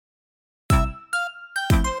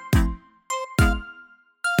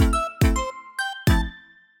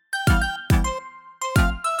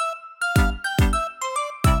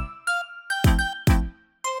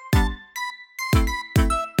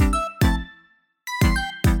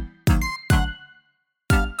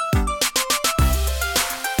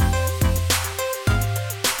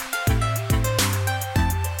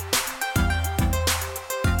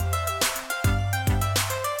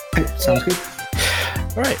Sounds good.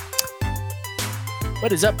 All right.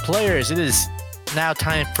 What is up, players? It is now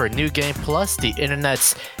time for New Game Plus, the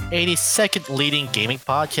internet's 82nd leading gaming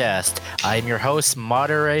podcast. I am your host,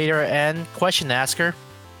 moderator, and question asker.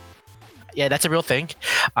 Yeah, that's a real thing.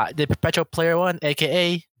 The Perpetual Player One,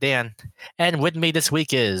 aka Dan. And with me this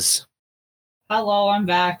week is... Hello, I'm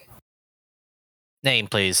back. Name,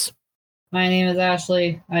 please. My name is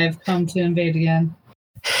Ashley. I have come to invade again.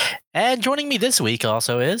 And joining me this week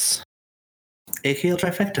also is... AKL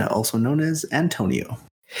Trifecta, also known as Antonio.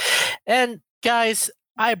 And guys,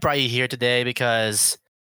 I brought you here today because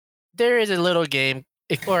there is a little game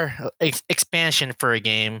or expansion for a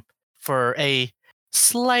game for a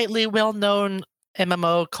slightly well-known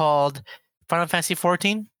MMO called Final Fantasy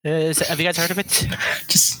XIV. Have you guys heard of it?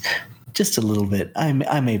 Just a little bit. I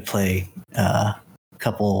may play a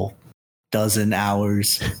couple dozen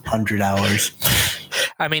hours, 100 hours.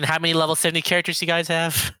 I mean, how many level 70 characters you guys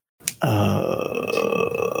have? 4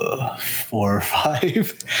 or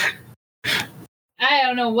 5. I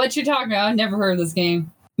don't know what you're talking about. I've never heard of this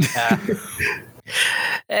game.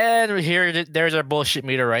 And here, there's our bullshit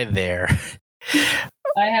meter right there.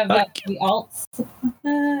 I have the alts.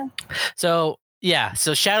 So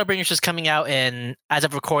Shadowbringers is coming out in, as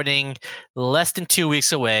of recording, less than 2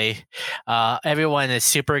 weeks away. Everyone is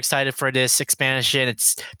super excited for this expansion.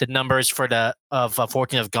 It's the numbers for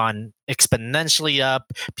 14 have gone exponentially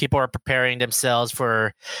up. People are preparing themselves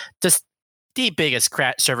for just the biggest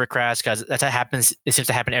server crash because that happens. It seems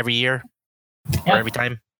to happen every year or every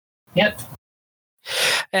time. Yep.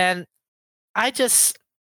 And I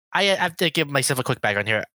have to give myself a quick background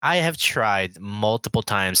here. I have tried multiple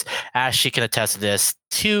times, Ashley can attest to this,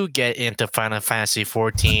 to get into Final Fantasy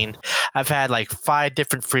XIV. I've had like 5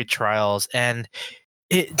 different free trials, and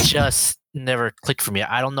it just never clicked for me.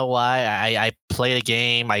 I don't know why. I play the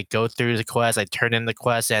game, I go through the quest, I turn in the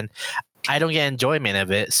quest, and I don't get enjoyment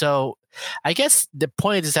of it. So I guess the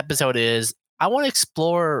point of this episode is I want to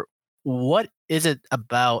explore what is it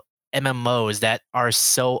about MMOs that are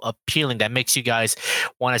so appealing that makes you guys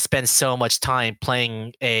want to spend so much time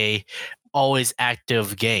playing a always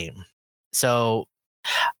active game. So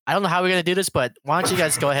I don't know how we're going to do this, but why don't you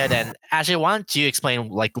guys go ahead and actually, why don't you explain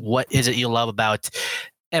like what is it you love about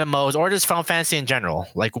MMOs or just Final Fantasy in general?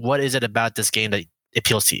 Like what is it about this game that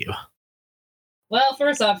appeals to you? Well,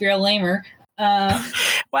 first off, you're a lamer.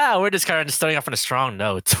 Wow, we're just kind of starting off on a strong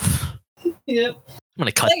note. Yep. I'm going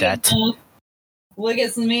to cut that. What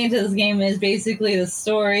gets me into this game is basically the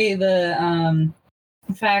story, the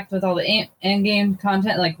fact with all the end-game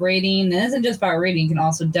content like raiding. It isn't just about raiding. You can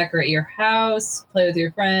also decorate your house, play with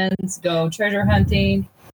your friends, go treasure hunting.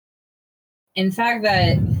 In fact,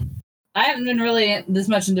 that I haven't been really this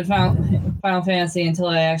much into Final Fantasy until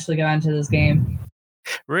I actually got into this game.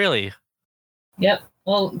 Really? Yep.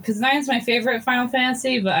 Well, because 9's my favorite Final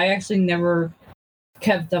Fantasy, but I actually never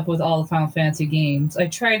kept up with all the Final Fantasy games. I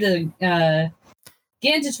tried to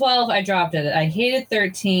get into 12, I dropped it. I hated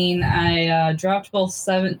 13. I dropped both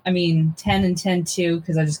 10 and 10-2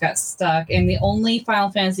 because I just got stuck. And the only Final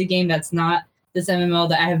Fantasy game that's not this MMO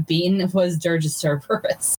that I have beaten was Dirge's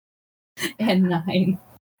Cerberus and 9.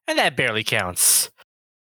 And that barely counts.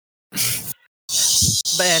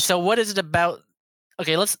 But so what is it about?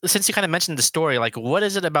 Okay, since you kind of mentioned the story, like what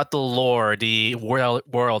is it about the lore, the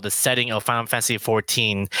world, the setting of Final Fantasy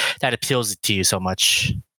XIV that appeals to you so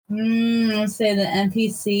much? Let's say the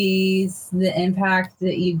NPCs, the impact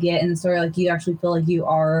that you get in the story, like you actually feel like you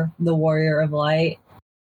are the Warrior of Light.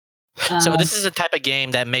 So this is a type of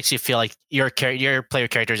game that makes you feel like your player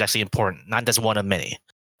character is actually important, not just one of many.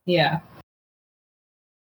 Yeah.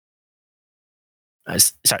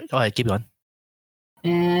 Sorry, go ahead, keep going.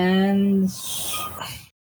 And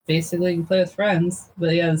basically, you can play with friends.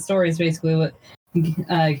 But yeah, the story is basically what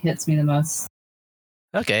hits me the most.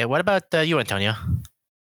 Okay, what about you, Antonio?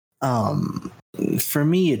 For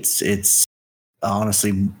me, it's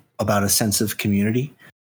honestly about a sense of community.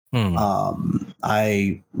 One of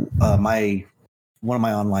my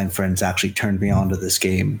online friends actually turned me on to this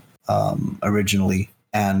game originally,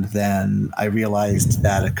 and then I realized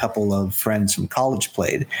that a couple of friends from college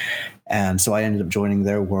played, and so I ended up joining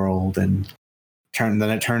their world. And then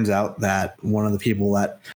it turns out that one of the people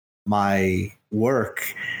at my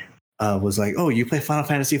work was like, "Oh, you play Final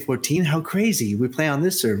Fantasy XIV? How crazy! We play on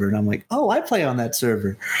this server." And I'm like, "Oh, I play on that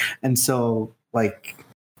server." And so like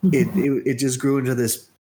it just grew into this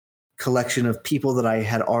collection of people that I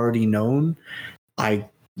had already known. I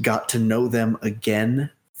got to know them again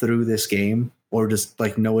through this game, or just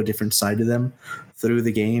like know a different side of them through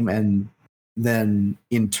the game. And then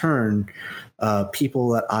in turn, people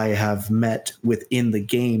that I have met within the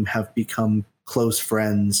game have become close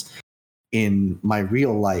friends in my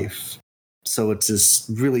real life. So it's this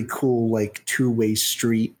really cool, like, two-way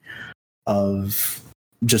street of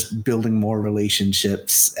just building more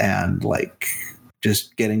relationships and like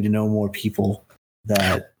just getting to know more people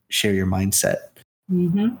that share your mindset.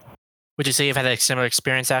 Mm-hmm. Would you say you've had a similar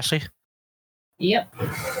experience, Ashley? Yep.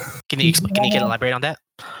 Can you elaborate on that?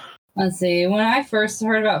 Let's see. When I first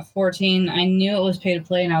heard about 14, I knew it was pay to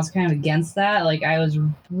play, and I was kind of against that. Like, I was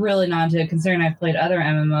really not into it, considering I've played other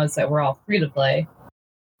MMOs that were all free to play.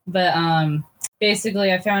 But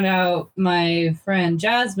basically, I found out my friend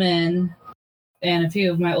Jasmine and a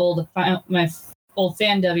few of my old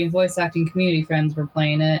fan dubbing voice acting community friends were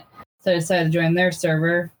playing it, so I decided to join their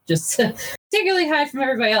server, just to particularly hide from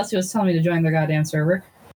everybody else who was telling me to join their goddamn server.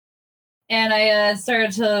 And I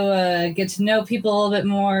started to get to know people a little bit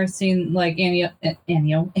more, seeing like Antonio.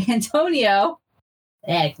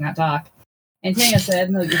 I cannot talk. Antonio said,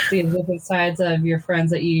 you can see the different sides of your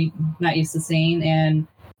friends that you're not used to seeing, and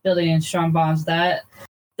building strong bonds with that.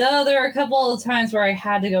 Though there are a couple of times where I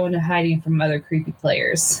had to go into hiding from other creepy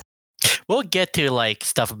players. We'll get to like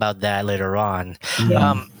stuff about that later on.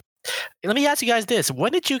 Yeah. Let me ask you guys this: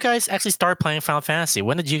 when did you guys actually start playing Final Fantasy?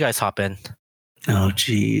 When did you guys hop in? Oh,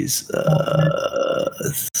 geez.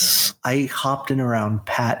 I hopped in around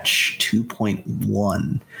patch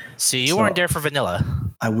 2.1. So you weren't there for vanilla.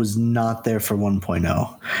 I was not there for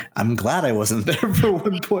 1.0. I'm glad I wasn't there for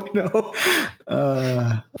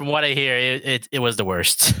 1.0. From what I hear, it was the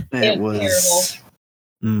worst. It was terrible.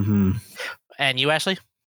 Mm-hmm. And you, Ashley?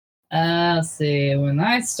 Let's see. When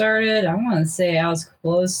I started, I want to say I was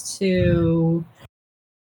close to...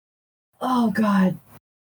 Oh, God.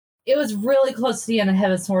 It was really close to the end of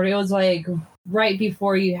Heaven's Sword. It was like right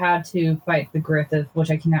before you had to fight the Griffith,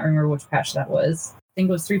 which I cannot remember which patch that was. I think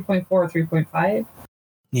it was 3.4 or 3.5.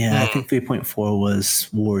 Yeah, I think 3.4 was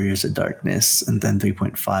Warriors of Darkness, and then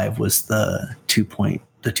 3.5 was the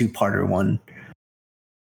two-parter one.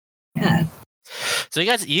 Yeah. So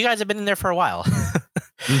you guys have been in there for a while.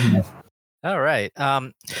 Mm-hmm. All right.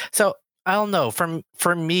 So I don't know. For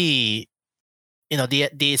me,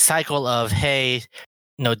 the cycle of, hey,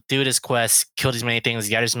 do this quest, kill these many things,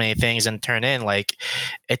 gather as many things, and turn in, like,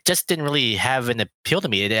 it just didn't really have an appeal to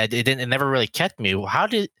me. It never really kept me. How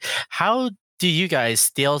do you guys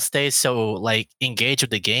still stay so like engaged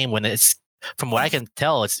with the game when it's, from what I can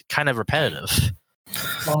tell, it's kind of repetitive?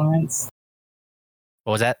 Tolerance.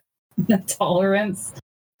 What was that? Tolerance.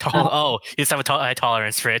 You just have a high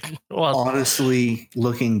tolerance for it. Well, honestly,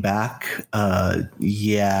 looking back,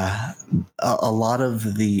 yeah, a lot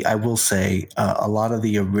of the, I will say, a lot of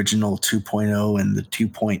the original 2.0 and the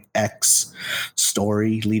 2.x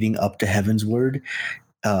story leading up to Heavensward,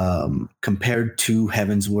 compared to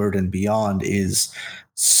Heavensward and beyond, is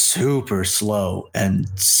super slow and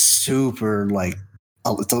super like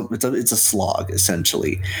it's a slog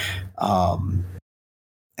essentially.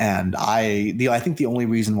 And I think the only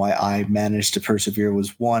reason why I managed to persevere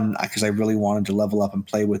was, one, because I really wanted to level up and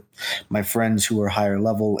play with my friends who were higher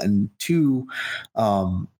level, and two,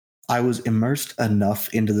 I was immersed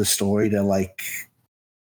enough into the story to like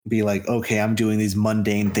be like, okay, I'm doing these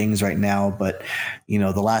mundane things right now, but the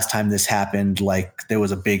last time this happened, like there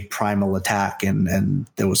was a big primal attack and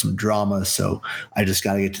there was some drama, so I just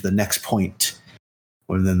got to get to the next point,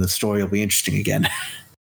 or then the story will be interesting again.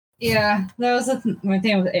 Yeah, that was my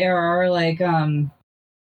thing with ARR. Like, when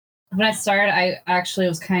I started, I actually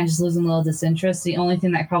was kind of just losing a little disinterest. The only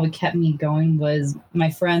thing that probably kept me going was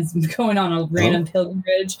my friends going on a random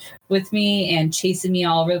pilgrimage with me and chasing me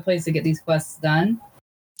all over the place to get these quests done.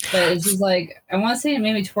 But it's just like, I want to say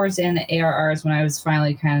maybe towards the end of ARR is when I was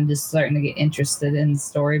finally kind of just starting to get interested in the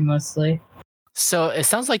story mostly. So it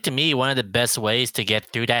sounds like to me one of the best ways to get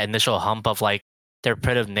through that initial hump of like the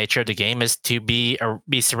repetitive nature of the game is to be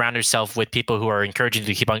surround yourself with people who are encouraging you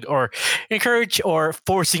to keep on, or encourage or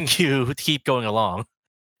forcing you to keep going along.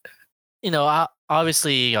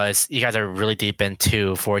 Obviously, you guys are really deep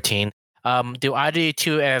into 14. Do either of you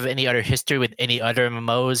two have any other history with any other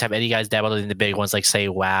MMOs? Have any guys dabbled in the big ones like, say,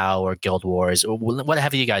 WoW or Guild Wars? What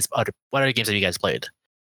other games have you guys played?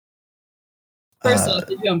 First off,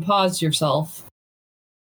 did you unpause yourself,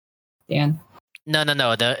 Dan? No.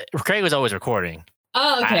 Craig was always recording.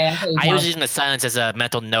 Oh, okay. I was using the silence as a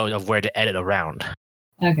mental note of where to edit around.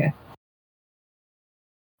 Okay.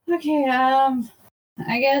 Okay.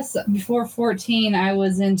 I guess before 14, I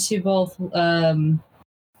was into both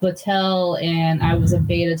Battelle, and I was a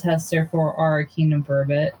beta tester for our Kingdom for a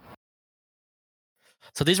bit.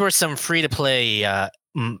 So these were some free-to-play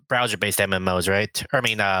browser-based MMOs, right? Or I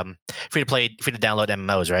mean, free-to-download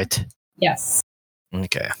MMOs, right? Yes.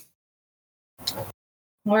 Okay.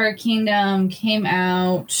 Warrior Kingdom came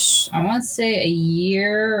out, I want to say a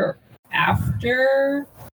year after.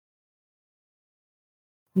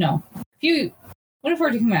 No. When did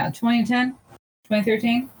 14 come out? 2010?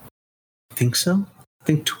 2013? I think so. I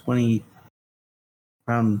think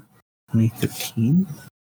around 2013.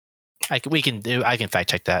 I can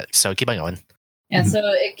fact check that. So keep on going. Yeah, so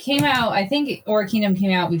it came out, I think Warrior Kingdom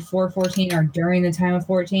came out before 14 or during the time of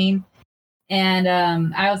 14. And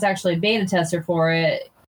I was actually a beta tester for it.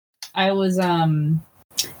 I was a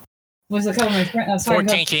couple of my friends.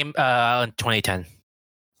 14 came out in 2010.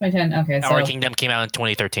 2010, okay. Warrior Kingdom came out in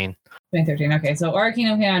 2013. 2013, okay. So Warrior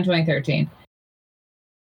Kingdom came out in 2013.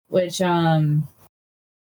 Which, I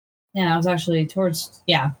was actually towards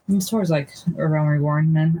like Realm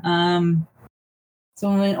Reborn then. So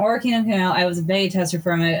when Warrior Kingdom came out, I was a beta tester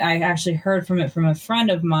from it. I actually heard from it from a friend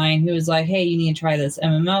of mine who was like, hey, you need to try this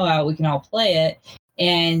MMO out. We can all play it.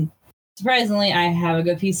 And surprisingly, I have a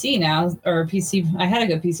good PC now, I had a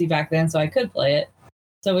good PC back then, so I could play it.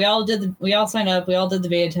 So we all signed up, we all did the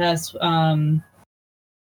beta test. And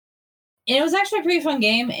it was actually a pretty fun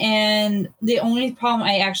game. And the only problem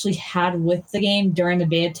I actually had with the game during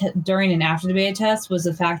and after the beta test was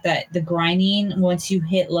the fact that the grinding, once you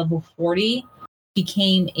hit level 40,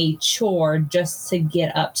 became a chore just to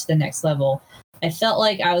get up to the next level. I felt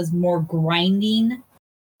like I was more grinding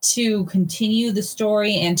to continue the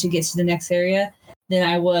story and to get to the next area than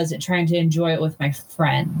I was trying to enjoy it with my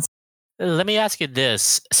friends. Let me ask you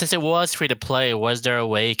this. Since it was free to play, was there a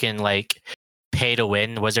way you can like pay to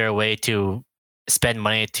win? Was there a way to spend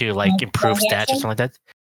money to like improve stats or something like that?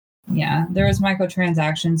 Yeah, there was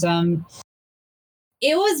microtransactions.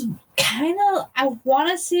 It was kind of, I want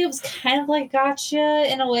to say it was kind of like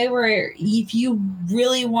gacha in a way where if you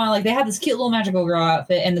really want, like they had this cute little magical girl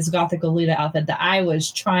outfit and this gothic Alita outfit that I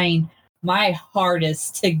was trying my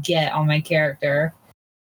hardest to get on my character.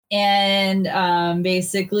 And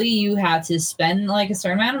basically you had to spend like a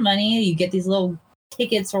certain amount of money. You get these little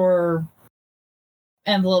tickets or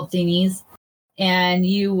envelope thingies and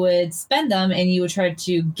you would spend them and you would try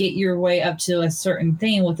to get your way up to a certain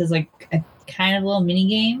thing with this like a kind of little mini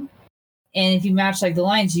game. And if you match like the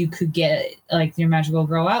lines, you could get like your magical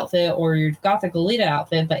girl outfit or your gothic Alita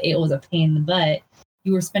outfit, but it was a pain in the butt.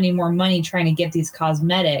 You were spending more money trying to get these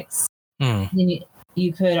cosmetics than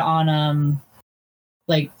you could on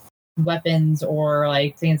like weapons or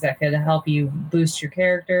like things that could help you boost your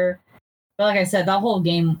character. But like I said, that whole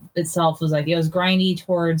game itself was like, it was grindy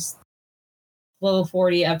towards level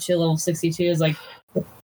 40 up to level 62. It was like,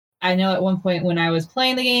 I know at one point when I was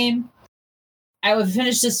playing the game, I would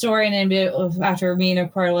finish the story and then after being a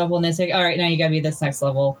part of level, and they say, all right, now you gotta be this next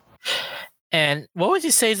level. And what would you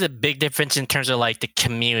say is the big difference in terms of like the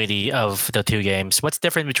community of the two games? What's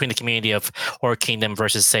different between the community of Warrior Kingdom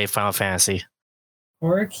versus, say, Final Fantasy?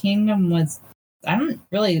 Warrior Kingdom was, I don't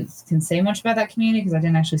really can say much about that community because I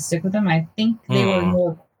didn't actually stick with them. I think they were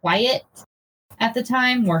more quiet at the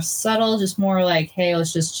time, more subtle, just more like, hey,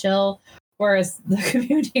 let's just chill. Whereas the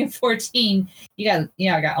community of 14, I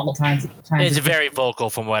got all times. It's very vocal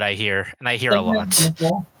from what I hear, and I hear a lot.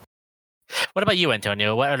 Vocal. What about you,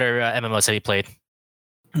 Antonio? What other MMOs have you played?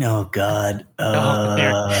 Oh, God.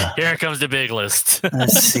 Here comes the big list.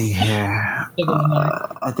 Let's see here.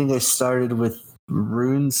 I think I started with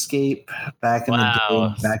RuneScape back in the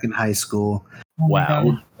day, back in high school.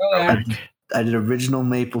 Wow. I did original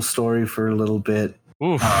MapleStory for a little bit.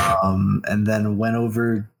 And then went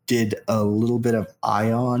over, did a little bit of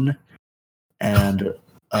Ion and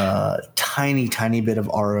a tiny bit of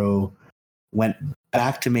RO. Went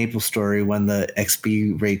back to MapleStory when the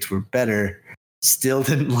XP rates were better. Still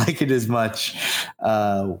didn't like it as much.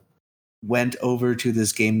 Went over to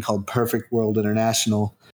this game called Perfect World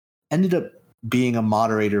International. Ended up being a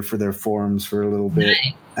moderator for their forums for a little bit.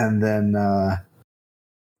 And then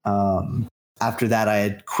after that, I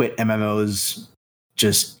had quit MMOs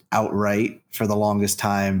just outright for the longest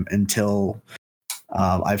time until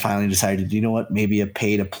I finally decided, you know what, maybe a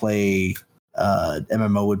pay-to-play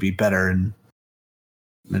MMO would be better. And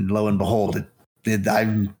lo and behold,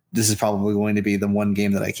 this is probably going to be the one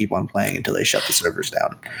game that I keep on playing until they shut the servers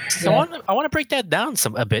down. So I want to break that down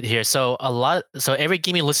a bit here. So every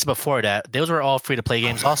game you listed before that, those were all free to play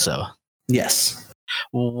games also. Yes.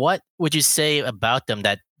 What would you say about them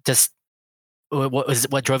that just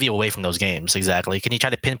what drove you away from those games exactly? Can you try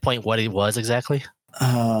to pinpoint what it was exactly?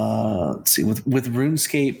 Let's see. With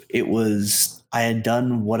RuneScape, it was I had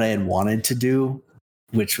done what I had wanted to do,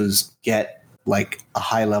 which was get like a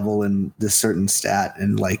high level in this certain stat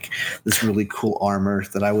and like this really cool armor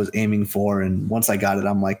that I was aiming for. And once I got it,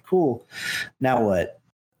 I'm like, cool. Now what?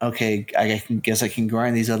 Okay, I guess I can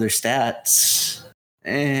grind these other stats.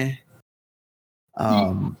 With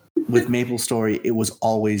MapleStory, it was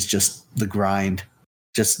always just the grind.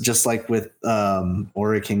 Just like with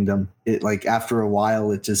Aura Kingdom, it like after a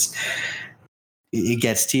while it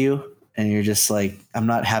gets to you and you're just like, I'm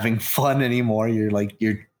not having fun anymore.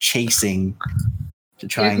 You're chasing to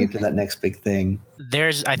try and get to that next big thing.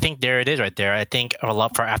 I think there it is right there. I think a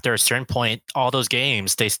lot for after a certain point, all those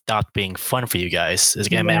games, they stopped being fun for you guys.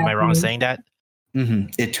 Am I wrong in saying that? Mm-hmm.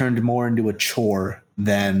 It turned more into a chore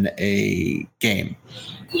than a game.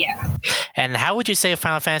 Yeah. And how would you say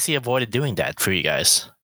Final Fantasy avoided doing that for you guys?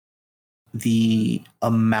 The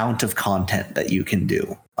amount of content that you can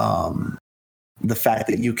do. The fact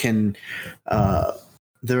that you can...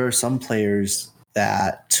 there are some players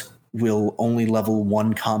that will only level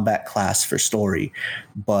one combat class for story,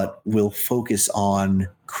 but will focus on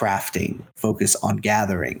crafting, focus on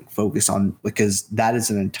gathering, because that is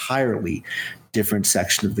an entirely different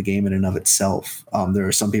section of the game in and of itself. There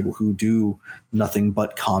are some people who do nothing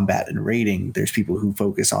but combat and raiding. There's people who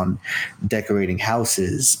focus on decorating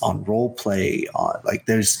houses, on role play,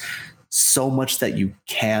 there's so much that you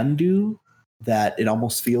can do that it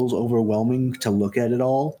almost feels overwhelming to look at it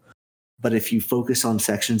all. But if you focus on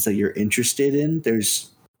sections that you're interested in,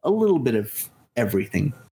 there's a little bit of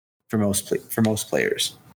everything for most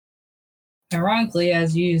players. Ironically,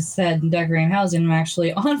 as you said, decorating housing, I'm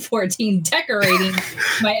actually on 14 decorating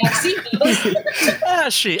my FC.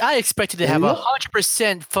 Actually, I expected to have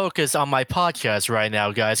 100% focus on my podcast right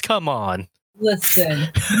now, guys. Come on. Listen.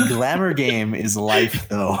 Glamour game is life,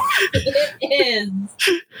 though. It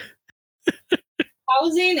is.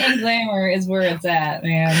 Housing and glamour is where it's at,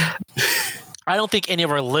 man. I don't think any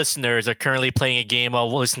of our listeners are currently playing a game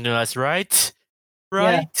while listening to us, right?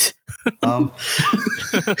 Right? Yeah. But no,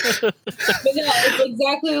 it's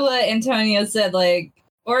exactly what Antonio said. Like,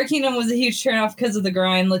 Aura Kingdom was a huge turnoff because of the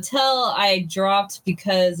grind. Littell, I dropped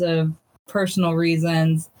because of personal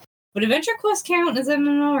reasons. Would Adventure Quest count as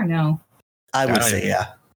MMO or no? I would say,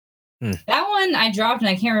 yeah. That one I dropped, and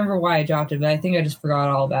I can't remember why I dropped it, but I think I just forgot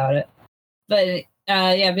all about it. But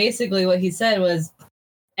yeah, basically what he said was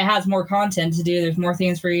it has more content to do. There's more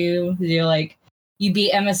things for you to do. Like, you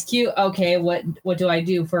beat MSQ. Okay, what do I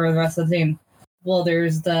do for the rest of the game? Well,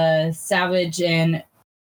 there's the Savage and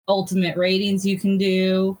Ultimate ratings you can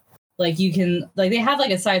do. Like, you can, like, they have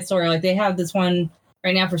like a side story. Like, they have this one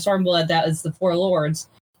right now for Stormblood that is the 4 lords.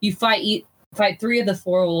 You fight 3 of the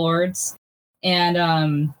 4 lords,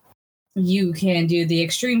 and you can do the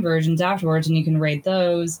extreme versions afterwards, and you can raid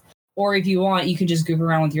those. Or if you want, you can just goof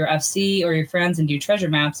around with your FC or your friends and do treasure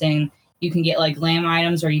maps, and you can get like lamb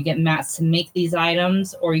items, or you get mats to make these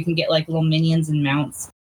items, or you can get like little minions and mounts,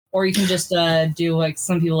 or you can just do like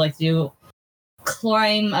some people like to do,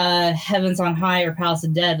 climb Heavens on High or Palace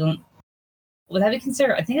of Dead. Would that be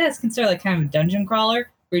considered? I think that's considered like kind of a dungeon crawler,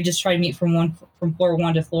 where you just try to meet from floor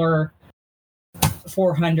 1 to floor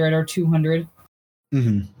 400 or 200.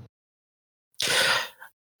 Mm-hmm.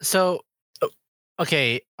 So,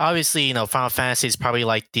 okay, obviously, Final Fantasy is probably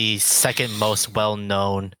like the second most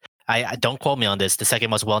well-known. I don't quote me on this. The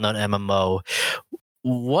second most well-known MMO.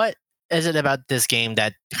 What is it about this game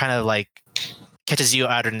that kind of like catches you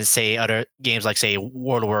out than say other games like say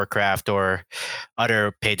World of Warcraft or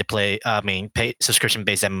other pay-to-play, pay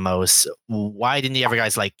subscription-based MMOs? Why didn't you ever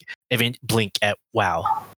guys like even blink at WoW?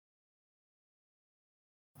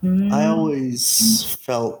 I always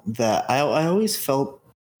felt that I always felt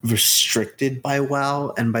restricted by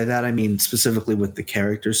WoW, and by that I mean specifically with the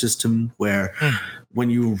character system, where when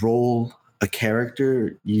you roll a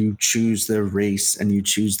character, you choose their race and you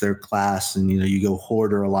choose their class, and you go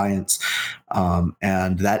Horde or Alliance,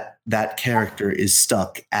 and that character is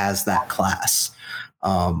stuck as that class.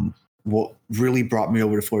 What really brought me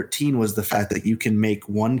over to 14 was the fact that you can make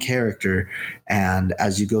one character, and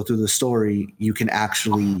as you go through the story, you can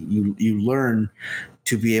actually you learn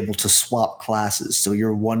to be able to swap classes. So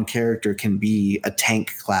your one character can be a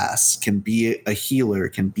tank class, can be a healer,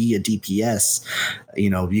 can be a DPS.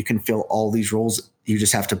 You can fill all these roles. You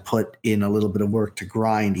just have to put in a little bit of work to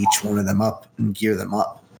grind each one of them up and gear them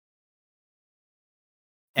up.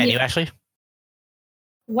 And you, Ashley?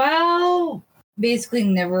 WoW basically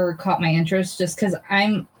never caught my interest, just because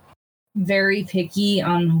I'm very picky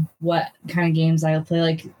on what kind of games I'll play.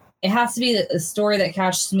 Like, it has to be a story that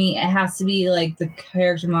catches me. It has to be like the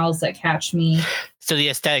character models that catch me. So the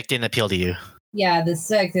aesthetic didn't appeal to you? Yeah, the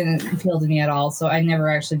aesthetic didn't appeal to me at all, so I never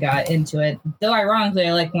actually got into it. Though ironically,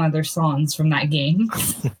 I like one of their songs from that game.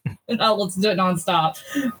 Let's do it nonstop.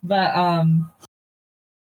 But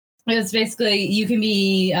it's basically, you can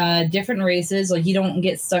be different races. Like, you don't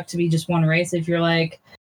get stuck to be just one race. If you're like,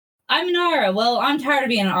 I'm an Aura. Well, I'm tired of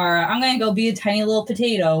being an Aura. I'm going to go be a tiny little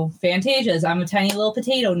potato. Fantasia's, I'm a tiny little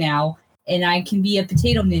potato now. And I can be a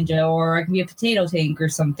potato ninja, or I can be a potato tank or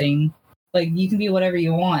something. Like, you can be whatever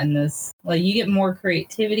you want in this. Like, you get more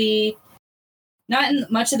creativity. Not in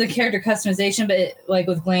much of the character customization, but like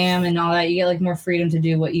with glam and all that, you get like more freedom to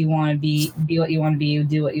do what you want to be what you want to be,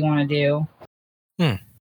 do what you want to do.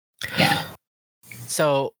 Yeah.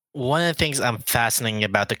 So one of the things I'm fascinating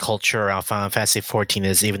about the culture around Final Fantasy XIV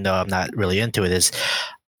is, even though I'm not really into it, is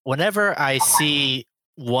whenever I see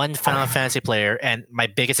one Final Fantasy player, and my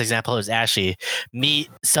biggest example is Ashley, meet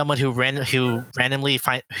someone who randomly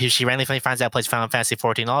finds out plays Final Fantasy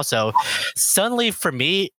XIV also, suddenly for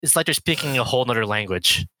me, it's like they're speaking a whole nother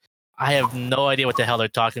language. I have no idea what the hell they're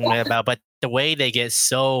talking about, but the way they get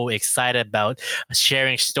so excited about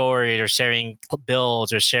sharing stories or sharing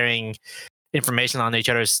builds or sharing information on each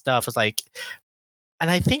other's stuff is like,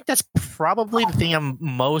 and I think that's probably the thing I'm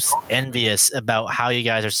most envious about, how you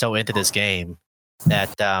guys are so into this game.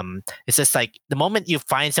 That it's just like the moment you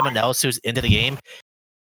find someone else who's into the game,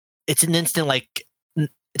 it's an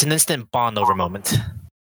instant bond over moment.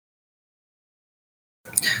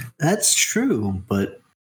 That's true, but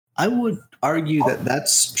I would argue that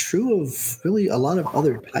that's true of really a lot of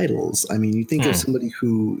other titles. I mean, you think of somebody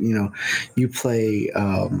who, you play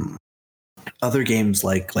other games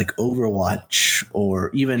like Overwatch,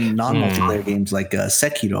 or even non-multiplayer games like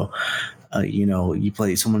Sekiro. You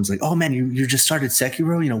play, someone's like, oh man, you just started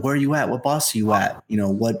Sekiro, where are you at? What boss are you at?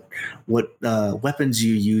 What weapons are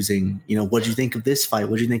you using? What'd you think of this fight?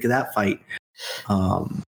 What'd you think of that fight? I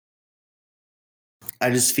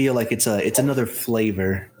just feel like it's another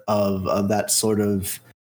flavor of that sort of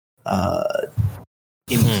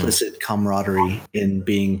implicit camaraderie in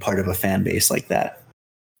being part of a fan base like that.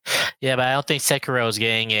 Yeah, but I don't think Sekiro is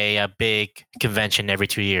getting a big convention every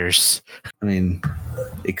 2 years. I mean,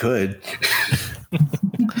 it could.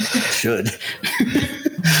 Should.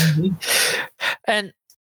 And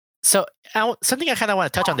so something I kind of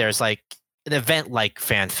want to touch on there is like an event like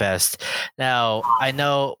FanFest. Now, I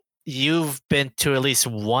know you've been to at least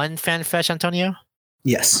one FanFest, Antonio?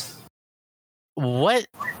 Yes. What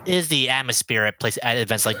is the atmosphere at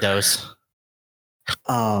events like those?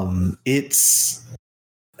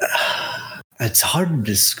 It's hard to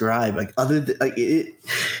describe. Like, other than, like,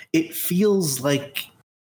 it feels like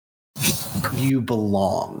you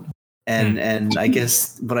belong, and I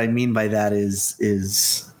guess what I mean by that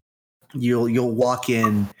is you'll walk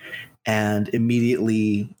in, and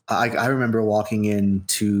immediately I remember walking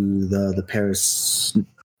into the Paris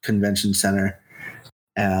Convention Center,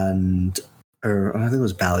 or I think it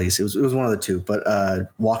was Bally's. It was one of the two. But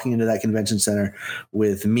walking into that convention center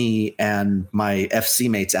with me and my FC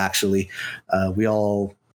mates, actually, we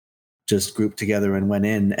all just grouped together and went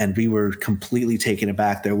in, and we were completely taken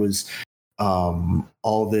aback. There was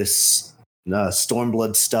all this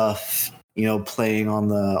Stormblood stuff, playing on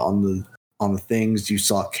the things. You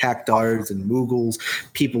saw Cactars and Moogles,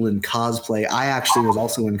 people in cosplay. I actually was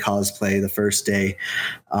also in cosplay the first day,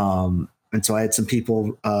 and so I had some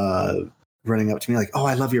people running up to me like, oh,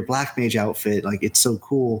 I love your Black Mage outfit. Like, it's so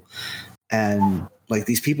cool. And like,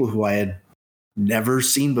 these people who I had never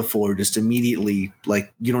seen before just immediately,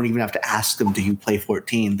 like, you don't even have to ask them, do you play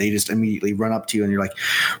 14? They just immediately run up to you and you're like,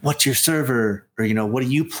 what's your server? Or, what do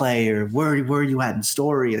you play? Or where are you at in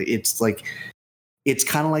story? It's like, it's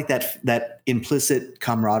kind of like that implicit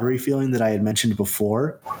camaraderie feeling that I had mentioned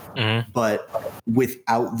before, but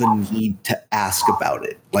without the need to ask about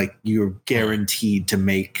it. Like, you're guaranteed to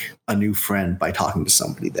make a new friend by talking to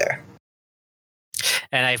somebody there.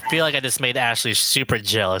 And I feel like I just made Ashley super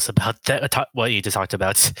jealous about that, what you just talked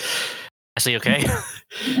about. Ashley, okay?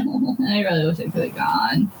 I really wish I could have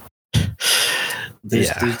gone.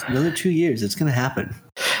 There's another 2 years. It's going to happen.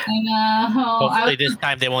 I know. Hopefully this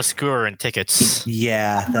time they won't screw her in tickets.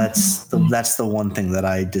 Yeah, that's the one thing that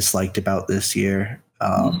I disliked about this year.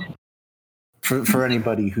 For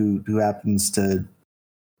anybody who happens to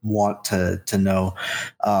want to know,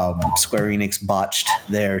 Square Enix botched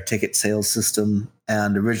their ticket sales system,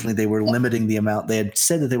 and originally they were limiting the amount. They had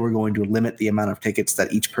said that they were going to limit the amount of tickets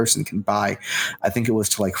that each person can buy. I think it was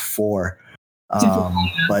to like 4.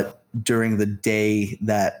 But during the day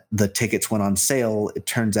that the tickets went on sale, it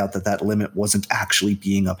turns out that limit wasn't actually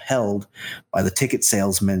being upheld by the ticket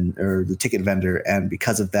salesman or the ticket vendor. And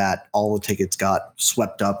because of that, all the tickets got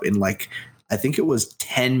swept up in, like, I think it was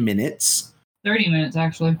 10 minutes. 30 minutes,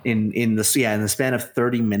 actually. In the span of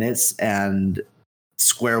 30 minutes. And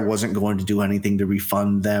Square wasn't going to do anything to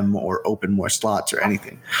refund them or open more slots or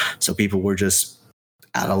anything. So people were just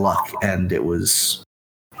out of luck. And it was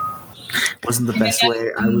Wasn't the best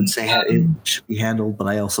way I would say it should be handled, but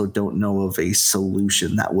I also don't know of a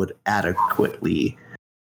solution that would adequately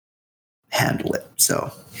handle it.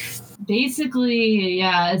 So basically,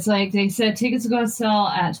 yeah, it's like they said tickets go on sale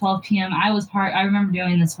at 12 p.m. I remember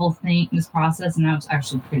doing this whole thing, this process, and I was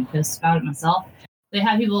actually pretty pissed about it myself. They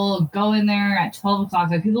had people go in there at 12 o'clock.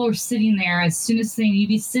 Like, people were sitting there as soon as you'd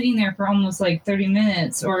be sitting there for almost like 30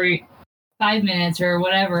 minutes or 5 minutes or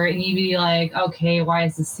whatever, and you'd be like, okay, why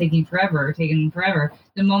is this taking forever?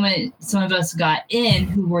 The moment some of us got in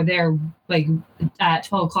who were there like at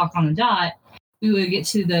 12 o'clock on the dot, we would get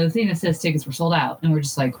to the thing that says tickets were sold out, and we're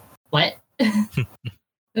just like, what?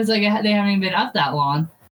 It's like they haven't even been up that long.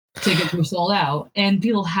 Tickets were sold out, and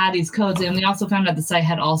people had these codes, and we also found out the site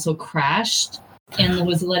had also crashed and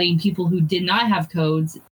was letting people who did not have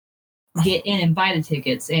codes get in and buy the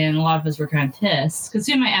tickets, and a lot of us were kind of pissed because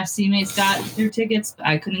two of my FC mates got their tickets, but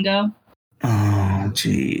I couldn't go. Oh,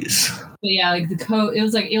 jeez. But yeah, like the code, it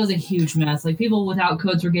was a huge mess. Like, people without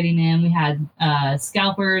codes were getting in. We had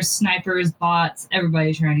scalpers, snipers, bots,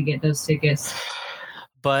 everybody trying to get those tickets.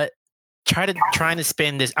 But trying to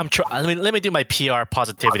spin this. Let me do my PR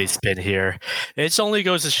positivity spin here. It only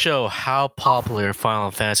goes to show how popular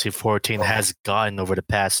Final Fantasy XIV has gotten over the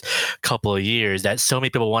past couple of years, that so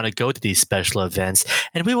many people want to go to these special events,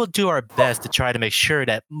 and we will do our best to try to make sure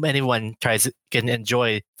that anyone can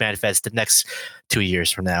enjoy FanFest the next 2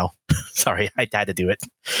 years from now. Sorry, I had to do it.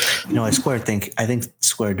 You know, I think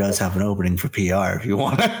Square does have an opening for PR if you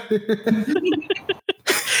want.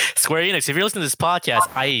 Square Enix, if you're listening to this podcast,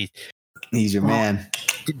 he's your man.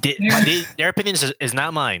 Their opinions is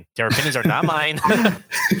not mine. Their opinions are not mine.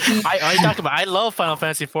 I love Final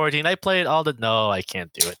Fantasy XIV. I play it all the. No, I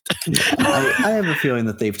can't do it. I have a feeling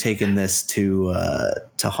that they've taken this to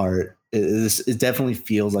heart. It definitely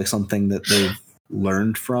feels like something that they've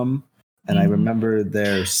learned from. And I remember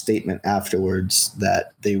their statement afterwards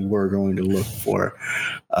that they were going to look for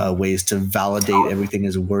ways to validate everything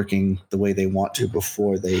is working the way they want to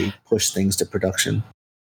before they push things to production.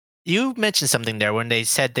 You mentioned something there when they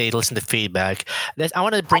said they listened to feedback. I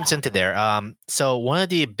want to bring something there. So one of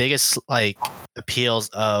the biggest appeals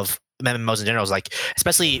of MMOs in general is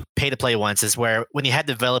especially pay-to-play ones, is where when you had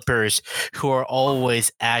developers who are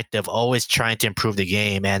always active, always trying to improve the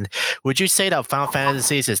game. And would you say that Final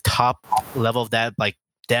Fantasy is top level of that, like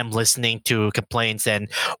them listening to complaints and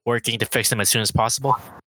working to fix them as soon as possible?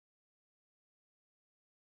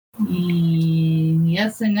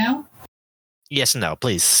 Yes and no. Yes and no.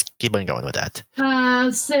 Please keep on going with that.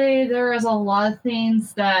 Say there is a lot of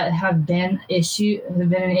things that have been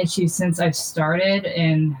an issue since I've started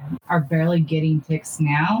and are barely getting fixed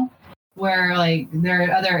now. Where there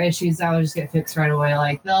are other issues that will just get fixed right away.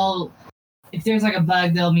 If there's a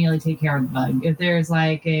bug, they'll immediately take care of the bug. If there's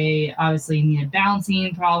obviously you need a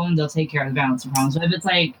balancing problem, they'll take care of the balancing problems. But if it's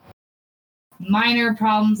minor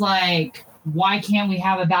problems why can't we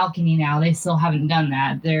have a balcony now? They still haven't done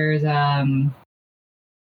that. There's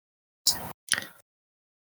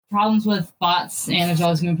problems with bots, and there's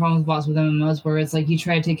always going to be problems with bots with MMOs where it's you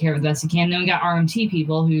try to take care of the best you can. Then we got RMT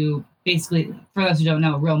people who basically, for those who don't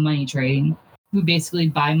know, real money trading, who basically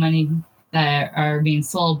buy money that are being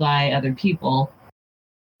sold by other people,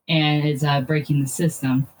 and it's breaking the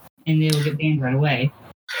system, and they will get banned right away.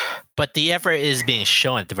 But the effort is being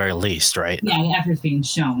shown at the very least, right? Yeah, the effort's being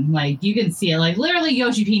shown. You can see it. Literally,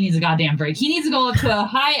 Yoshi P needs a goddamn break. He needs to go up to a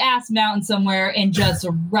high-ass mountain somewhere and just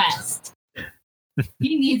rest.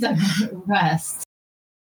 He needs a rest.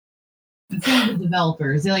 And same with the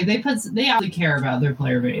developers. They actually care about their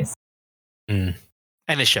player base. And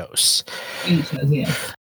it shows. Yeah.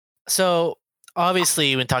 So,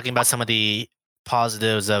 obviously, when talking about some of the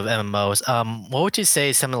positives of MMOs, what would you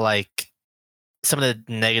say some of the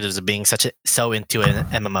negatives of being so into an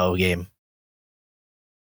MMO game?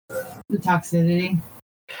 The toxicity.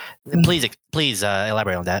 Please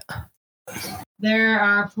elaborate on that. There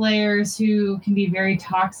are players who can be very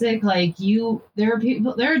toxic. There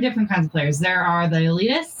are different kinds of players. There are the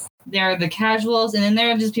elitists, there are the casuals, and then there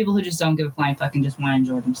are just people who just don't give a flying fuck and just want to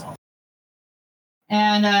enjoy themselves.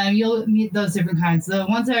 And you'll meet those different kinds. The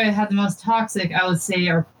ones that I had the most toxic, I would say,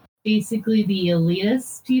 are basically the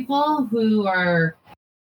elitist people who are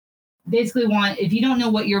basically if you don't know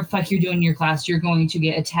what you're doing in your class, you're going to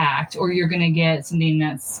get attacked, or you're going to get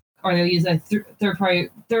something or they'll use a third party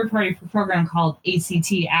program called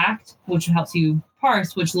ACT, which helps you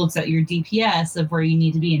parse, which looks at your DPS of where you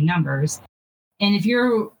need to be in numbers. And if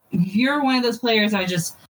you're one of those players,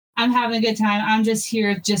 I'm having a good time, I'm just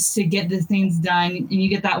here just to get the things done, and you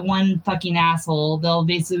get that one fucking asshole, they'll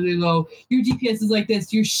basically go, your DPS is like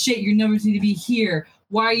this, your numbers need to be here.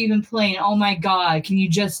 why are you even playing? Oh my god, can you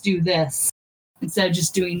just do this instead of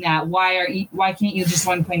just doing that? Why can't you just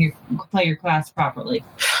want to play your class properly?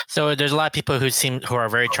 So there's a lot of people who are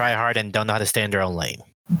very try hard and don't know how to stay in their own lane.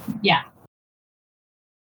 Yeah.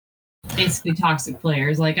 Basically toxic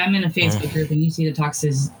players. Like, I'm in a Facebook group and you see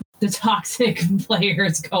the toxic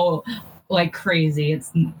players go like crazy.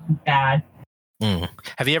 It's bad.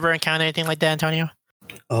 Have you ever encountered anything like that, Antonio?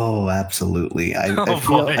 Oh, absolutely.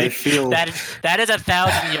 I feel that is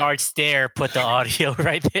 1,000-yard stare. Put the audio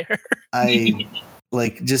right there. I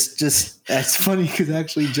like just it's funny because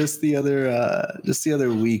actually just the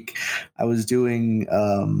other week I was doing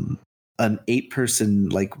an 8-person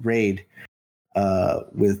like raid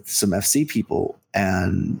with some FC people,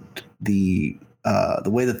 and the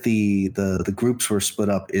way that the groups were split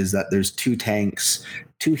up is that there's 2 tanks,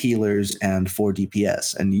 2 healers, and 4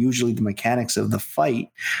 DPS. And usually the mechanics of the fight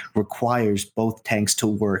requires both tanks to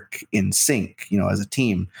work in sync, as a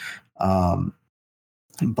team.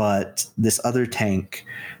 But this other tank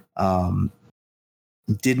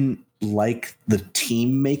didn't like the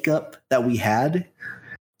team makeup that we had,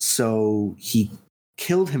 so he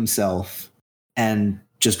killed himself and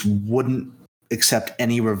just wouldn't accept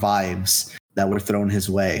any revives that were thrown his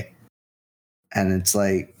way. And it's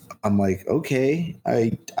like, I'm like, okay,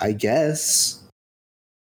 I guess.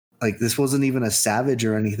 Like, this wasn't even a savage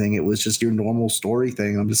or anything. It was just your normal story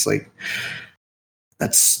thing. I'm just like,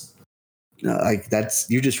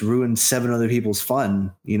 you just ruined 7 other people's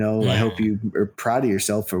fun. I hope you are proud of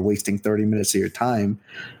yourself for wasting 30 minutes of your time.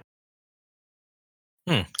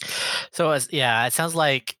 So it sounds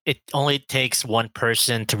like it only takes one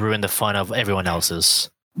person to ruin the fun of everyone else's.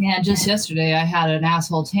 Yeah, just yesterday I had an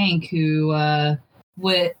asshole tank who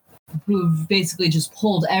basically just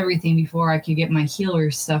pulled everything before I could get my healer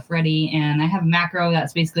stuff ready, and I have a macro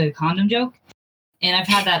that's basically a condom joke. And I've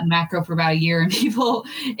had that macro for about a year, and he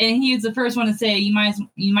was the first one to say, you might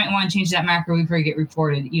want to change that macro before you get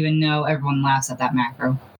reported, even though everyone laughs at that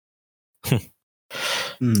macro.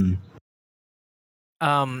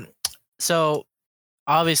 So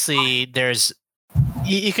obviously there's,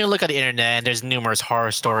 you can look at the internet and there's numerous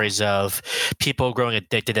horror stories of people growing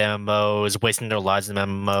addicted to MMOs, wasting their lives in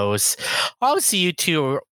MMOs. Obviously you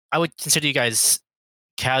two, I would consider you guys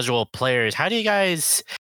casual players. How do you guys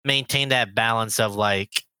maintain that balance of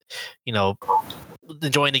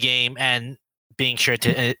enjoying the game and being sure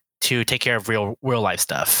to take care of real life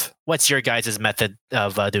stuff? What's your guys' method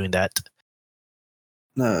of doing that?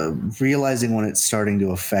 Realizing when it's starting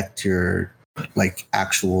to affect your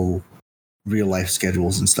actual real life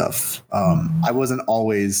schedules and stuff. I wasn't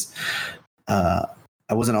always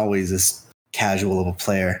this casual of a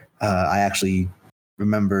player. I actually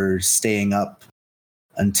remember staying up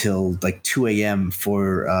until 2 a.m.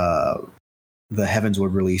 for the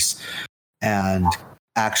Heavensward release, and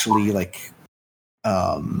actually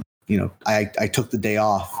I took the day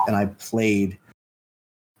off and I played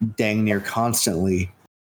dang near constantly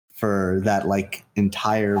for that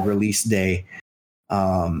entire release day.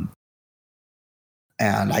 And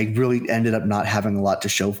I really ended up not having a lot to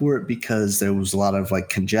show for it because there was a lot of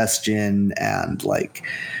congestion and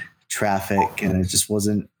traffic, and it just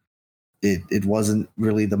wasn't it wasn't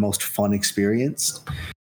really the most fun experience.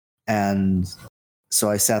 And so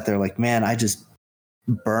I sat there man, I just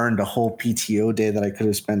burned a whole PTO day that I could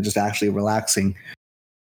have spent just actually relaxing,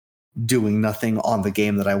 doing nothing on the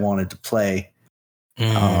game that I wanted to play.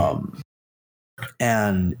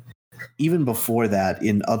 And even before that,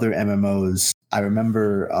 in other MMOs, I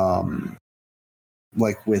remember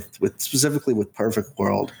with specifically with Perfect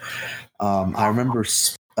World, I remember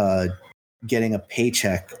getting a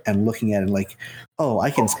paycheck and looking at it oh, I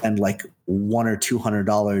can spend $100 or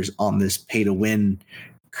 $200 on this pay to win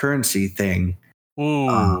currency thing.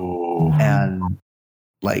 And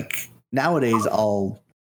nowadays I'll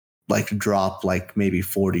drop maybe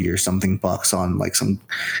 40 or something bucks on some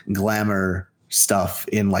glamour stuff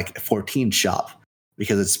in 14 shop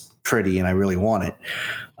because it's pretty and I really want it.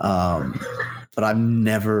 But I'm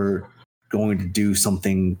never going to do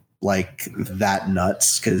something that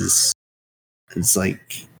nuts, because it's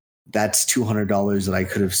that's $200 that I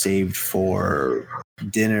could have saved for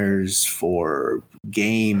dinners, for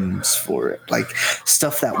games, for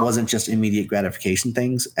stuff that wasn't just immediate gratification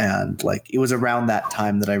things. And it was around that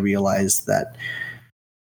time that I realized that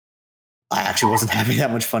I actually wasn't having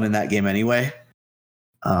that much fun in that game anyway.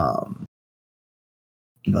 But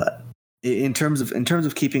in terms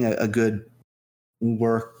of keeping a good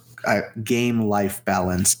work game life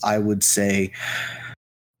balance, I would say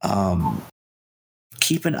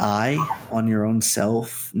keep an eye on your own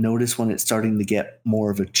self. Notice when it's starting to get more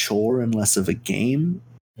of a chore and less of a game.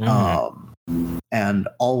 and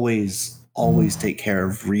always take care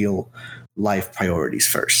of real life priorities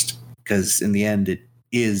first, because in the end it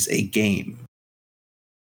is a game.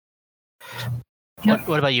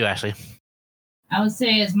 What about you, Ashley? I would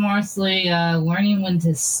say it's mostly learning when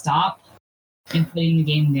to stop and putting the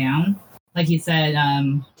game down. Like you said,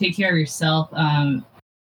 take care of yourself.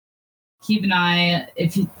 Keep an eye.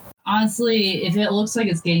 If it looks like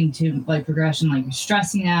it's getting to like progression, like you're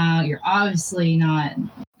stressing out, you're obviously not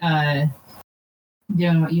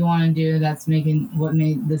doing what you want to do. That's what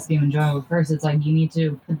made this game enjoyable. First, it's like you need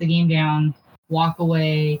to put the game down, walk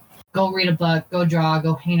away, go read a book, go draw,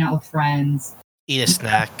 go hang out with friends. Eat a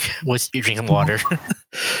snack with you drinking water.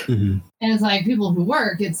 Mm-hmm. And it's like people who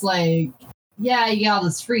work, it's like, yeah, you got all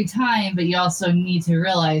this free time, but you also need to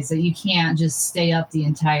realize that you can't just stay up the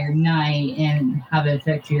entire night and have it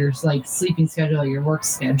affect your like sleeping schedule or your work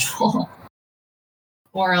schedule.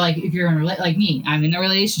 Or like if you're like me, I'm in a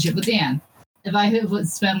relationship with Dan. If I had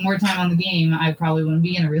spent more time on the game, I probably wouldn't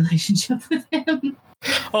be in a relationship with him.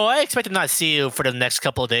 Oh, I expect to not see you for the next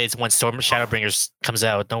couple of days when Storm Shadowbringers comes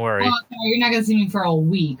out. Don't worry. Well, you're not going to see me for a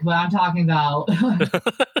week, but I'm talking about.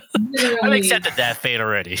 I've accepted that fate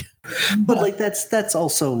already. But like that's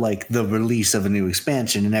also like the release of a new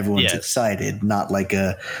expansion, and everyone's excited. Not like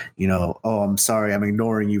a, oh, I'm sorry, I'm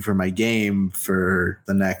ignoring you for my game for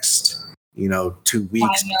the next 2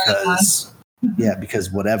 weeks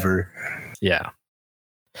because whatever. Yeah.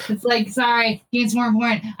 It's like, sorry, game's more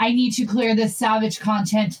important. I need to clear this savage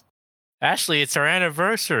content. Ashley, it's our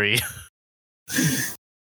anniversary. I'm sorry,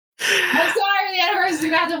 the anniversary.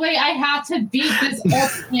 You have to wait. I have to beat this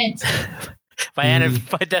ultimate. By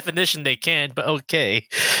definition, they can't, but okay.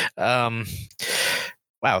 Wow.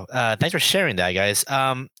 Thanks for sharing that, guys.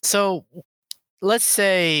 So let's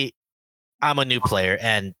say I'm a new player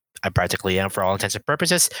and I practically am for all intents and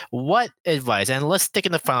purposes. What advice, and let's stick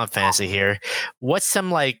in the Final Fantasy here. What's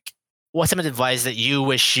some advice that you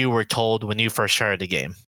wish you were told when you first started the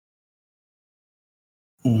game?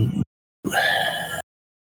 Let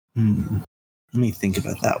me think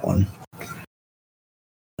about that one.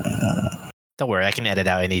 Don't worry, I can edit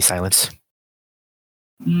out any silence.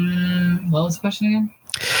 What was the question again?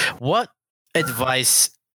 What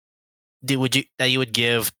advice that you would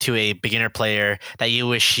give to a beginner player that you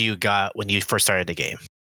wish you got when you first started the game?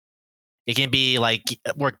 It can be like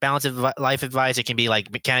work balance life advice. It can be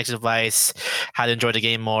like mechanics advice, how to enjoy the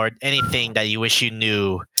game more. Anything that you wish you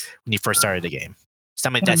knew when you first started the game.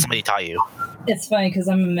 Somebody taught you. It's funny because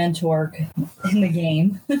I'm a mentor in the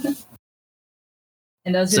game.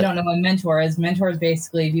 And those who don't know what mentor is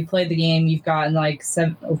basically, if you played the game, you've gotten like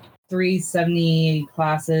 370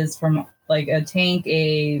 classes from like a tank,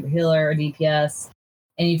 a healer, a DPS,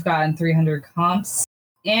 and you've gotten 300 comps,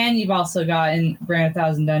 and you've also gotten brand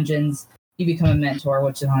 1,000 dungeons. You become a mentor,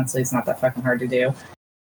 which honestly is not that fucking hard to do.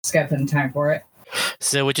 Just gotta put in time for it.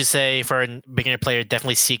 So would you say for a beginner player,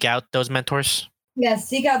 definitely seek out those mentors? Yes,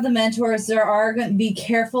 seek out the mentors. There are going to be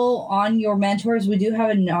careful on your mentors. We do have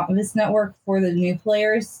a novice network for the new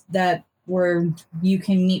players where you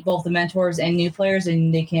can meet both the mentors and new players,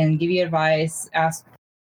 and they can give you advice, ask.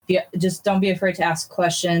 Just don't be afraid to ask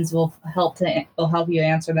questions. We'll help you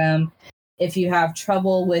answer them. If you have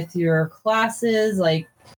trouble with your classes, like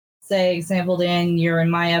say example, Dan, you're in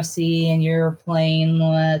my FC and you're playing,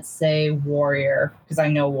 let's say, warrior, because I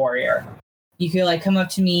know warrior. You could like come up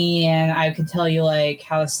to me and I could tell you like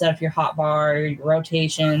how to set up your hotbar, your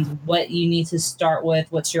rotations, what you need to start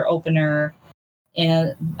with, what's your opener,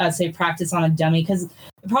 and I'd say practice on a dummy, because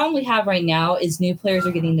the problem we have right now is new players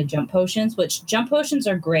are getting the jump potions, which jump potions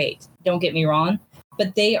are great, don't get me wrong,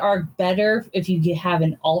 but they are better if you have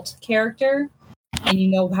an alt character and you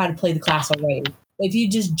know how to play the class already. If you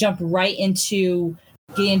just jump right into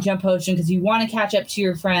getting a jump potion because you want to catch up to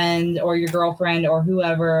your friend or your girlfriend or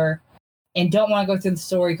whoever and don't want to go through the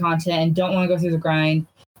story content and don't want to go through the grind,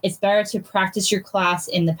 it's better to practice your class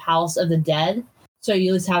in the Palace of the Dead, so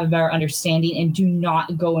you at least have a better understanding, and do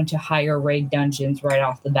not go into higher raid dungeons right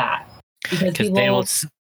off the bat. Because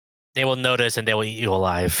they will notice and they will eat you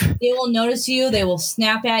alive. They will notice you. They will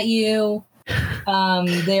snap at you.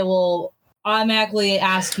 They will automatically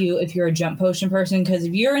ask you if you're a jump potion person, because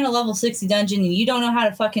if you're in a level 60 dungeon and you don't know how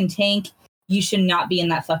to fucking tank, you should not be in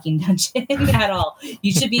that fucking dungeon at all.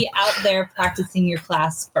 You should be out there practicing your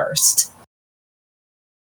class first.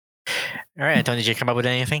 All right, Antonio, did you come up with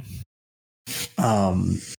anything?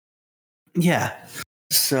 Yeah.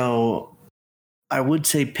 So I would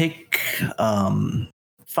say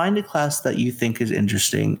find a class that you think is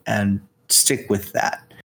interesting and stick with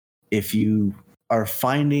that. If you are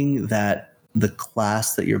finding that the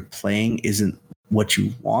class that you're playing isn't what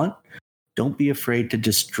you want, don't be afraid to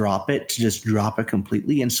just drop it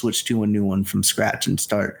completely and switch to a new one from scratch and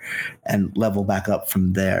start and level back up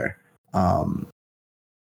from there.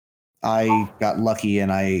 I got lucky,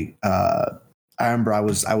 and I remember I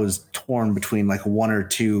was torn between like one or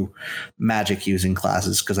two magic using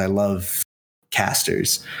classes because I love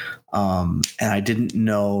casters, and I didn't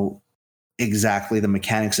know exactly the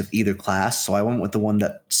mechanics of either class, so I went with the one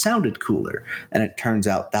that sounded cooler, and it turns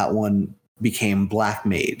out that one became Black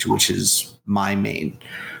Mage, which is my main.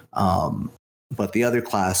 But the other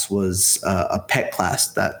class was a pet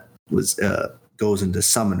class that was goes into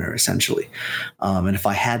Summoner essentially. And if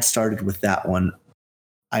I had started with that one,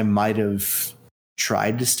 I might have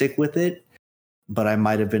tried to stick with it, but I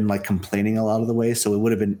might have been like complaining a lot of the way. So it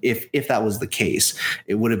would have been, if that was the case,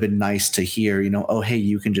 it would have been nice to hear, oh, hey,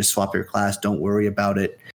 you can just swap your class. Don't worry about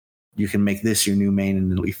it. You can make this your new main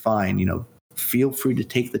and it'll be fine. Feel free to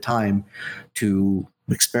take the time to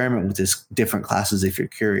experiment with this different classes if you're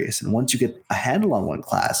curious. And once you get a handle on one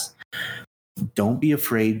class, don't be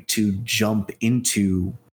afraid to jump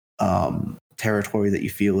into territory that you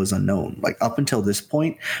feel is unknown. Like up until this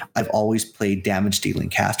point, I've always played damage dealing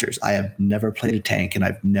casters. I have never played a tank, and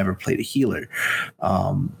I've never played a healer.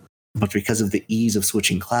 But because of the ease of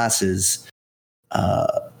switching classes,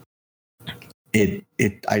 I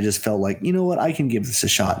just felt like, you know what, I can give this a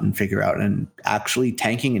shot and figure out. And actually,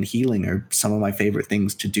 tanking and healing are some of my favorite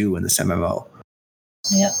things to do in this MMO.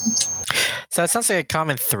 Yep. So it sounds like a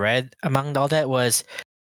common thread among all that was,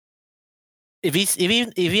 if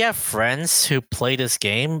you have friends who play this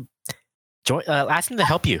game, ask them to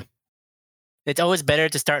help you. It's always better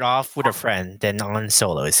to start off with a friend than on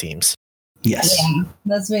solo, it seems. Yes. Yeah,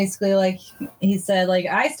 that's basically like he said. Like,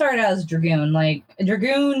 I started out as Dragoon. Like,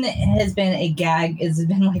 Dragoon has been a gag. It's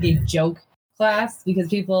been like a joke class because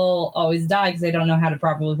people always die because they don't know how to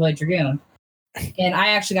properly play Dragoon. And I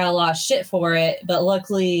actually got a lot of shit for it. But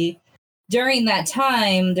luckily, during that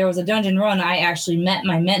time, there was a dungeon run. I actually met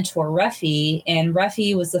my mentor, Ruffy. And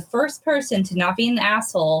Ruffy was the first person to not be an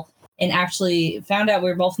asshole and actually found out we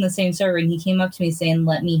were both in the same server. And he came up to me saying,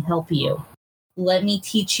 "Let me help you. Let me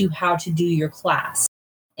teach you how to do your class."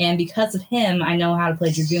 And because of him, I know how to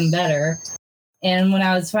play Dragoon better. And when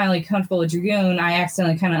I was finally comfortable with Dragoon, I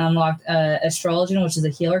accidentally kind of unlocked Astrologian, which is a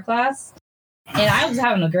healer class. And I was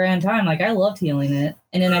having a grand time. Like, I loved healing it.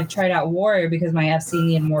 And then I tried out Warrior because my FC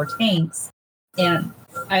needed more tanks. And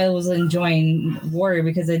I was enjoying Warrior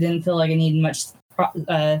because I didn't feel like I needed much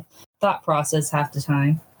thought process half the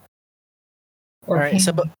time. All right.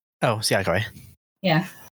 So, go ahead. Yeah.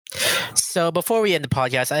 So before we end the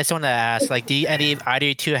podcast, I just want to ask, like, do either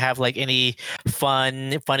you two have like any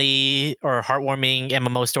fun, funny, or heartwarming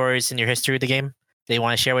MMO stories in your history of the game that you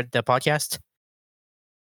want to share with the podcast?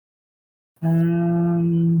 It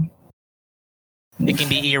can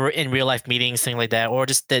be in real life meetings, things like that, or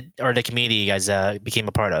just the community you guys became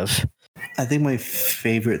a part of. I think my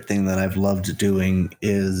favorite thing that I've loved doing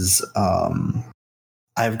is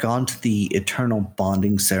I've gone to the eternal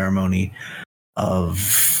bonding ceremony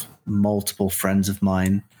of multiple friends of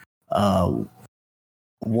mine.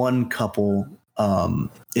 One couple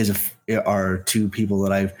are two people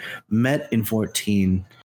that I've met in 14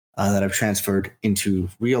 that I've transferred into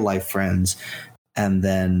real life friends. And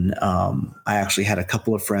then I actually had a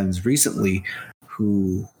couple of friends recently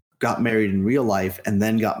who got married in real life and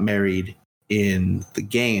then got married in the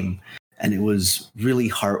game. And it was really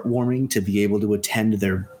heartwarming to be able to attend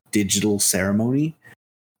their digital ceremony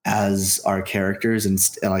as our characters. And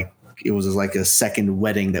like, it was like a second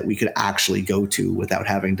wedding that we could actually go to without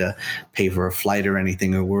having to pay for a flight or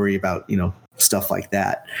anything or worry about, stuff like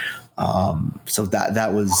that. So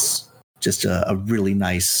that was just a really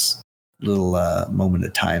nice little moment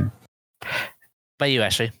of time. By you,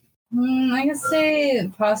 Ashley? I could say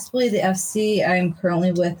possibly the FC I'm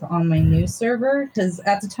currently with on my new server, because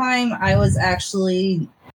at the time I was actually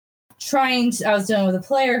I was dealing with a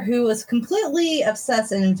player who was completely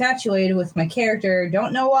obsessed and infatuated with my character.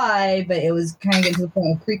 Don't know why, but it was kind of getting to the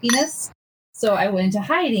point of creepiness. So I went into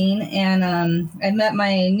hiding, and I met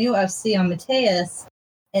my new FC on Mateus,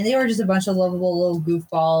 and they were just a bunch of lovable little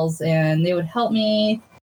goofballs, and they would help me.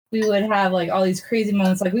 We would have like all these crazy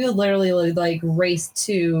moments. Like, we would literally like race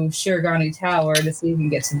to Shirogane Tower to see if we can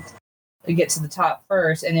get to the top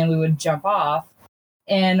first, and then we would jump off.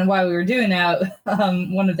 And while we were doing that,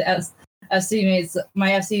 one of the FC mates,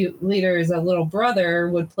 my FC leader's little brother,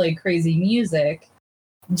 would play crazy music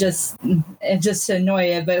just to annoy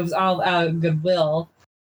it, but it was all out of goodwill.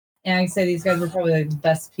 And I say these guys were probably like the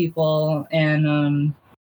best people, and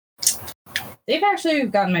they've actually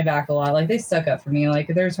gotten my back a lot. Like, they stuck up for me. Like,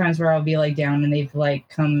 there's times where I'll be like down and they've like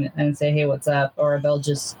come and say, "Hey, what's up?" Or they'll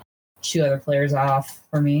just shoo other players off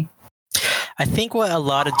for me. I think what a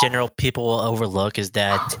lot of general people will overlook is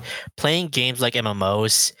that playing games like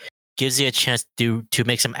MMOs gives you a chance to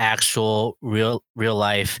make some actual real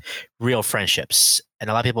life real friendships, and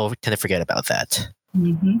a lot of people tend to forget about that.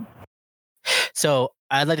 Mm-hmm. So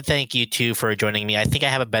I'd like to thank you two for joining me. I think I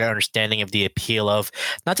have a better understanding of the appeal of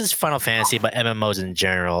not just Final Fantasy but MMOs in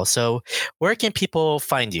general. So where can people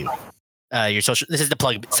find you? Your social. This is the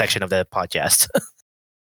plug section of the podcast.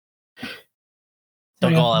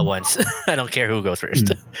 Don't go all at once. I don't care who goes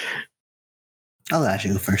first. I'll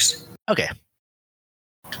actually go first. Okay.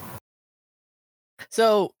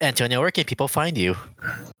 So, Antonio, where can people find you?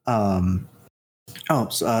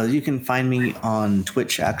 So you can find me on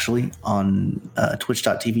Twitch, actually, on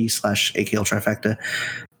twitch.tv/AKL Trifecta,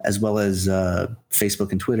 as well as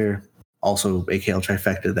Facebook and Twitter, also AKL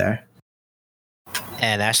Trifecta there.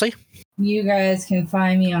 And Ashley? You guys can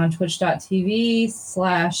find me on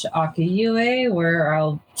twitch.tv/Akayue, where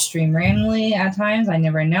I'll stream randomly at times. I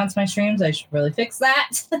never announce my streams. I should really fix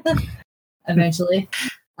that eventually.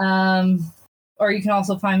 Or you can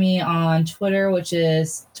also find me on Twitter, which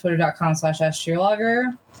is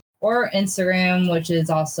twitter.com/astriologger, or Instagram, which is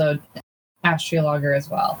also astriologger as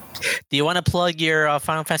well. Do you want to plug your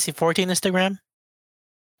Final Fantasy XIV Instagram?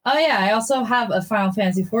 Oh yeah, I also have a Final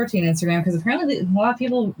Fantasy XIV Instagram, because apparently a lot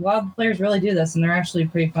of players really do this, and they're actually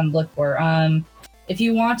pretty fun to look for. If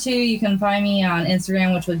you want to, you can find me on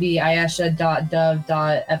Instagram, which would be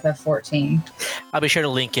ayesha.dove.ff14. I'll be sure to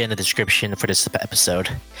link in the description for this episode.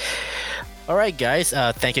 All right, guys.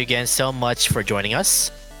 Thank you again so much for joining us.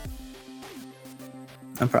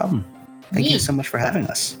 No problem. Thank you so much for having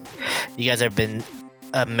us. You guys have been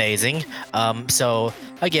amazing. So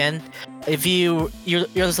again, if you're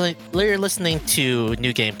listening to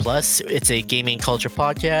New Game Plus, it's a gaming culture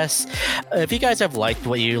podcast. If you guys have liked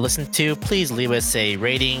what you listened to, please leave us a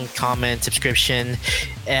rating, comment, subscription,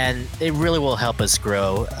 and it really will help us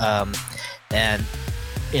grow. And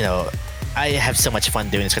I have so much fun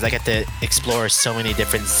doing this because I get to explore so many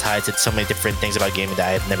different sides and so many different things about gaming that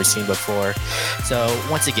I have never seen before. So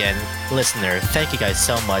once again, listener, thank you guys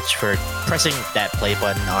so much for pressing that play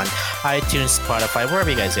button on iTunes, Spotify, wherever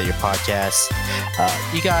you guys get your podcasts.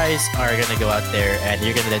 You guys are going to go out there and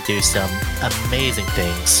you're going to do some amazing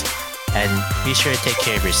things. And be sure to take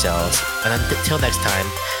care of yourselves. And until next time,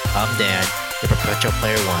 I'm Dan, the Perpetual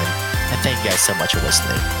Player 1. And thank you guys so much for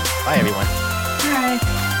listening. Bye, everyone. Bye.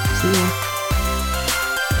 See you.